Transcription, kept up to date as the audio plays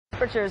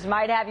temperatures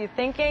might have you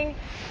thinking,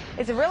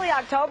 is it really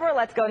October?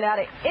 Let's go now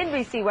to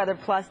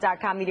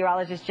NBCweatherplus.com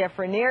meteorologist Jeff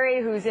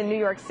Ranieri, who's in New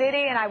York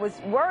City, and I was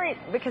worried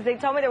because they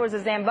told me there was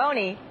a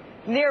Zamboni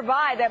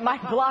nearby that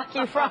might block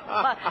you from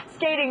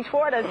skating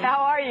toward us. How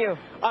are you?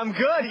 I'm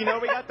good. You know,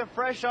 we got the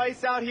fresh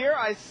ice out here.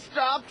 I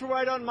stopped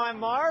right on my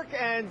mark,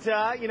 and,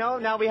 you know,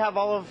 now we have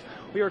all of,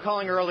 we were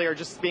calling earlier,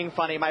 just being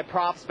funny, my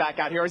props back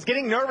out here. I was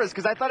getting nervous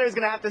because I thought I was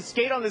going to have to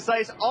skate on this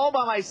ice all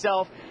by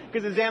myself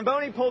because the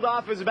Zamboni pulled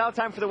off. It was about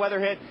time for the weather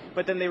hit,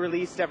 but then they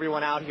released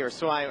everyone out here,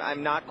 so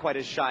I'm not quite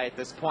as shy at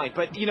this point.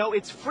 But, you know,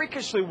 it's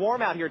freakishly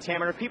warm out here,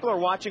 Tamara. If people are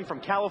watching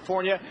from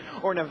California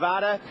or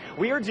Nevada,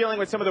 we are dealing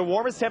with some of the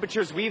warmest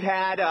temperatures we've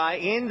had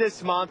in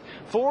this month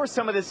for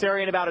some of this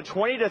area in about a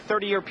 20 to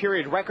 30-year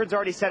period. Records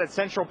already set at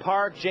Central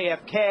Park,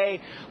 JFK,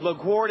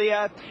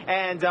 LaGuardia,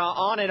 and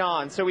on and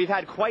on. So we've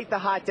had quite the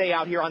hot day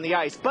out here on the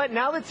ice. But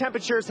now the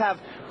temperatures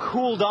have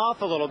cooled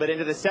off a little bit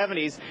into the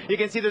 70s. You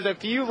can see there's a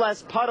few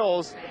less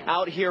puddles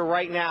out here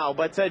right now.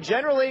 But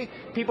generally,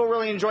 people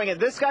really enjoying it.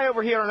 This guy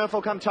over here, I don't know if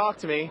he'll come talk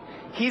to me.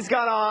 He's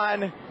got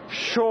on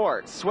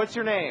shorts. What's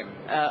your name?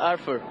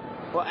 Arthur.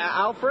 Well,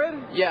 Alfred?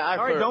 Yeah,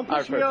 Arthur. All right, don't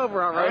push me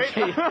over, all right?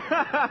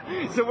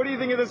 Okay. So what do you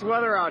think of this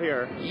weather out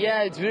here?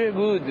 Yeah, it's very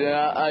good.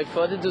 I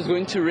thought it was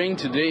going to rain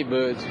today,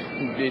 but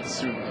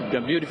it's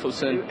a beautiful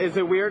sun. Is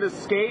it weird to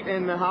skate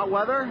in the hot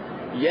weather?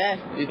 Yeah,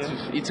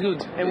 it's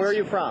good. And where are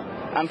you from?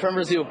 I'm from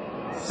Brazil,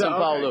 São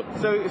Paulo.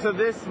 Okay. So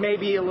this may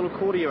be a little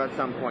cool to you at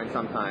some point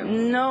sometimes?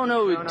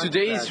 No,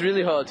 today is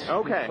really hot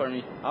for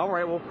me. All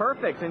right, well,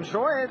 perfect.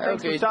 Enjoy it.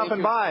 Thanks for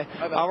stopping by.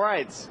 Bye-bye. All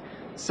right.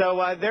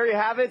 So there you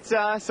have it.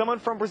 Someone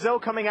from Brazil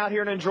coming out here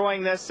and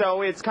enjoying this.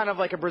 So it's kind of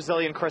like a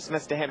Brazilian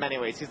Christmas to him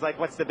anyways. He's like,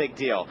 what's the big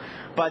deal?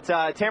 But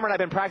Tamara and I've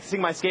been practicing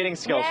my skating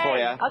skills for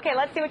you. Okay,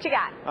 let's see what you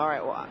got. All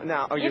right. Well,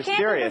 now, are you serious?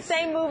 You can't do the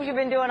same moves you've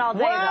been doing all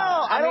day,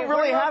 well, though. I don't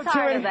really have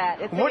to. Of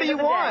that. It's what do you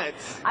want?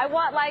 I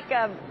want like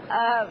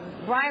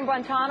Brian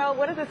Brantano.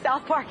 What is the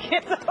South Park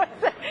kid?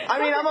 I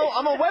mean,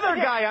 I'm a weather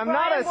guy. I'm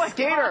not a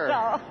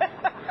skater.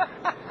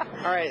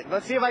 All right,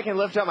 let's see if I can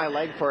lift up my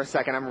leg for a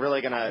second. I'm really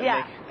going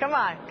to come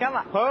on.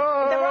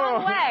 Oh. The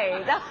wrong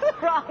way. That was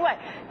the wrong way.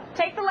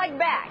 Take the leg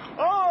back.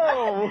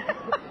 Oh.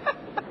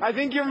 I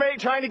think you're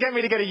trying to get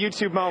me to get a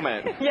YouTube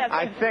moment. Yes.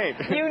 I think.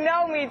 You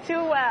know me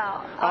too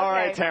well. Okay. All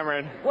right,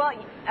 Tamarin. Well,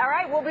 all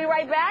right, we'll be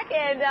right back,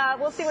 and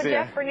we'll see what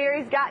Jeff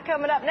Ranieri's got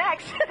coming up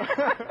next.